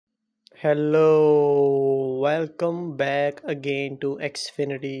Hello, welcome back again to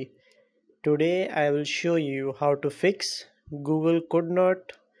Xfinity. Today I will show you how to fix Google could not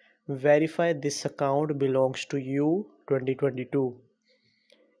verify this account belongs to you 2022.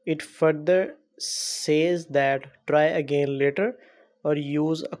 It further says that try again later or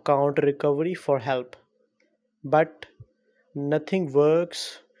use account recovery for help. But nothing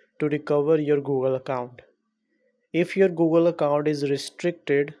works to recover your Google account. If your Google account is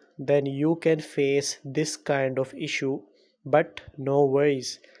restricted, then you can face this kind of issue, but no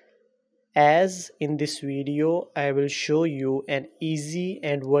worries. As in this video, I will show you an easy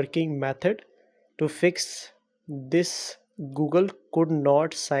and working method to fix this Google could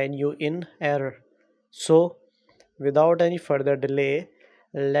not sign you in error. So, without any further delay,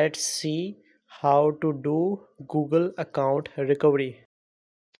 let's see how to do Google account recovery.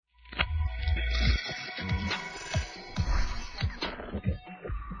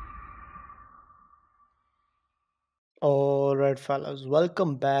 Alright fellas,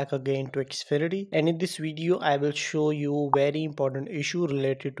 welcome back again to Xfinity, and in this video I will show you very important issue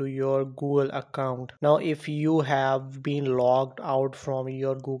related to your Google account. Now if you have been logged out from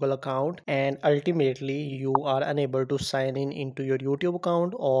your Google account and ultimately you are unable to sign in into your YouTube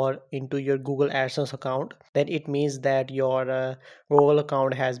account or into your Google AdSense account, then it means that your Google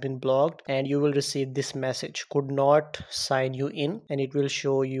account has been blocked and you will receive this message could not sign you in, and it will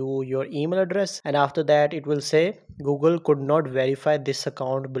show you your email address, and after that it will say Google could not verify this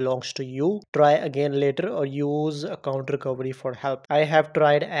account belongs to you. Try again later or use account recovery for help. I have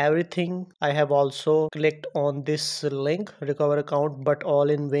tried everything. I have also clicked on this link recover account, but all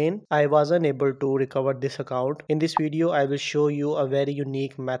in vain. I was unable to recover this account. In this video I will show you a very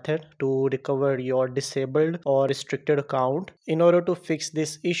unique method to recover your disabled or restricted account. In order to fix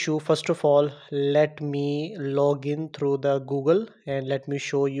this issue, first of all let me log in through the Google and let me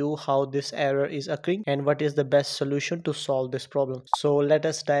show you how this error is occurring and what is the best solution to solve this problem. So let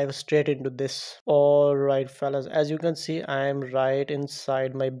us dive straight into this. Alright fellas, as you can see I am right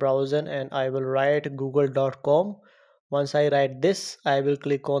inside my browser and I will write google.com. Once I write this, I will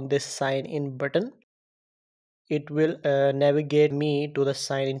click on this sign in button. It will navigate me to the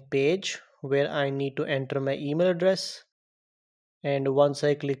sign in page where I need to enter my email address, and once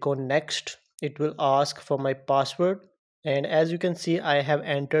I click on next it will ask for my password, and as you can see I have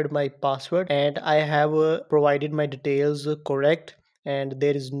entered my password and I have provided my details correct and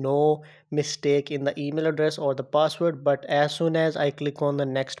there is no mistake in the email address or the password. But as soon as I click on the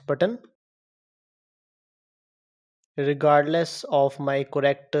next button, regardless of my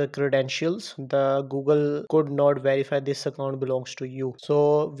correct credentials, the Google could not verify this account belongs to you,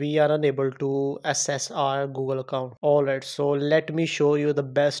 so we are unable to access our Google account. Alright, so let me show you the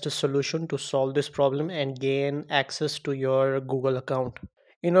best solution to solve this problem and gain access to your Google account.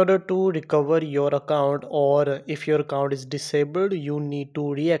 In order to recover your account, or if your account is disabled, you need to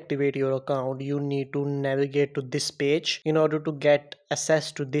reactivate your account. You need to navigate to this page. In order to get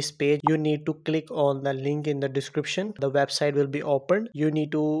access to this page, you need to click on the link in the description. The website will be opened. You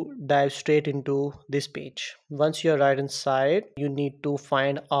need to dive straight into this page. Once you're right inside, you need to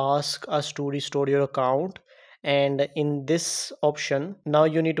find ask us to restore your account, and in this option now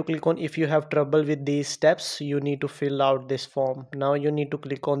you need to click on if you have trouble with these steps, you need to fill out this form. Now you need to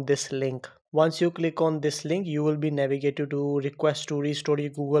click on this link. Once you click on this link, you will be navigated to request to restore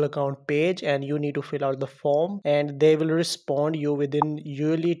your Google account page, and you need to fill out the form and they will respond you within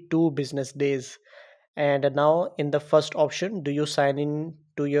usually 2 business days. And now in the first option, do you sign in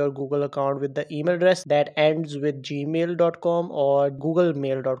to your Google account with the email address that ends with gmail.com or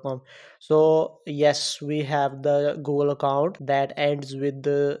googlemail.com? So yes, we have the Google account that ends with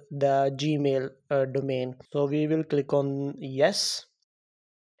the Gmail domain. So we will click on yes,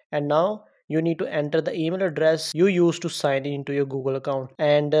 and now you need to enter the email address you use to sign into your Google account,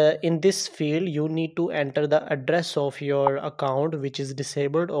 and in this field you need to enter the address of your account which is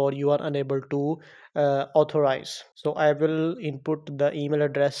disabled or you are unable to authorize. So I will input the email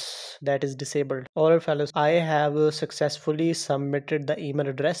address that is disabled. Alright fellas, I have successfully submitted the email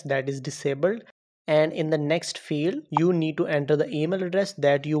address that is disabled, and in the next field you need to enter the email address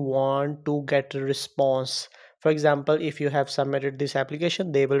that you want to get a response. For example, if you have submitted this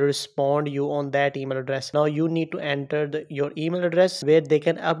application, they will respond you on that email address. Now you need to enter your email address where they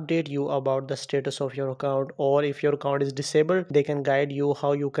can update you about the status of your account, or if your account is disabled they can guide you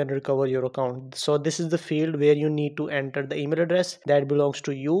how you can recover your account. So this is the field where you need to enter the email address that belongs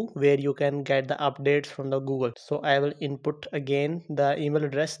to you, where you can get the updates from the Google. So I will input again the email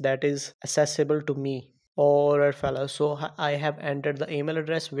address that is accessible to me. Alright fellas, so I have entered the email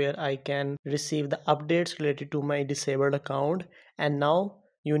address where I can receive the updates related to my disabled account, and now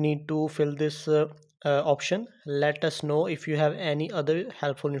you need to fill this option. Let us know if you have any other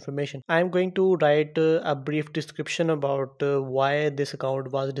helpful information. I'm going to write a brief description about why this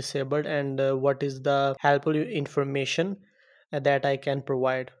account was disabled and what is the helpful information that I can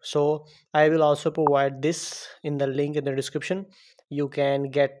provide. So I will also provide this in the link in the description. You can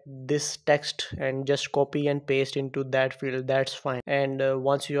get this text and just copy and paste into that field. That's fine. And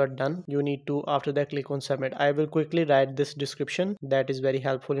once you are done, you need to after that click on submit. I will quickly write this description, that is very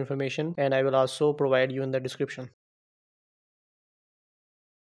helpful information, and I will also provide you in the description.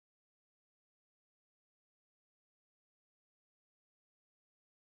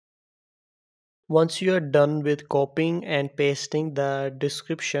 Once you are done with copying and pasting the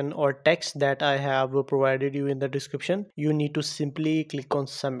description or text that I have provided you in the description, you need to simply click on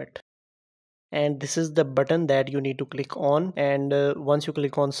submit. And this is the button that you need to click on. And once you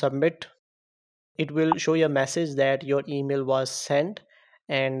click on submit, it will show you a message that your email was sent,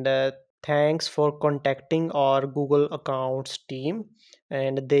 and thanks for contacting our Google accounts team,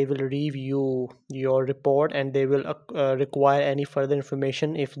 and they will review your report and they will require any further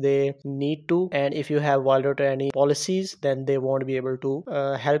information if they need to, and if you have violated any policies then they won't be able to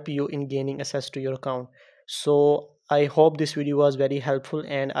help you in gaining access to your account. So I hope this video was very helpful,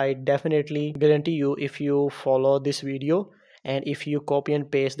 and I definitely guarantee you, if you follow this video and if you copy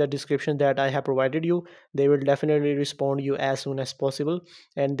and paste the description that I have provided you, they will definitely respond you as soon as possible,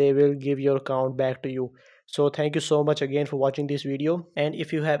 and they will give your account back to you. So thank you so much again for watching this video, and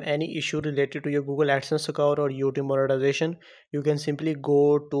if you have any issue related to your Google AdSense account or YouTube monetization, you can simply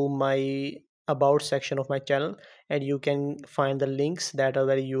go to my about section of my channel and you can find the links that are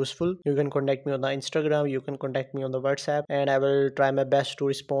very useful. You can contact me on the Instagram, you can contact me on the WhatsApp, and I will try my best to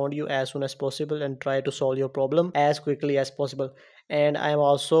respond you as soon as possible and try to solve your problem as quickly as possible. And I am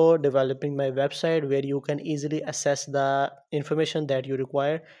also developing my website where you can easily access the information that you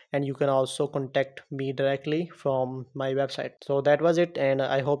require, and you can also contact me directly from my website. So that was it, and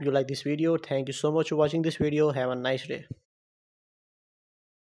I hope you like this video. Thank you so much for watching this video. Have a nice day.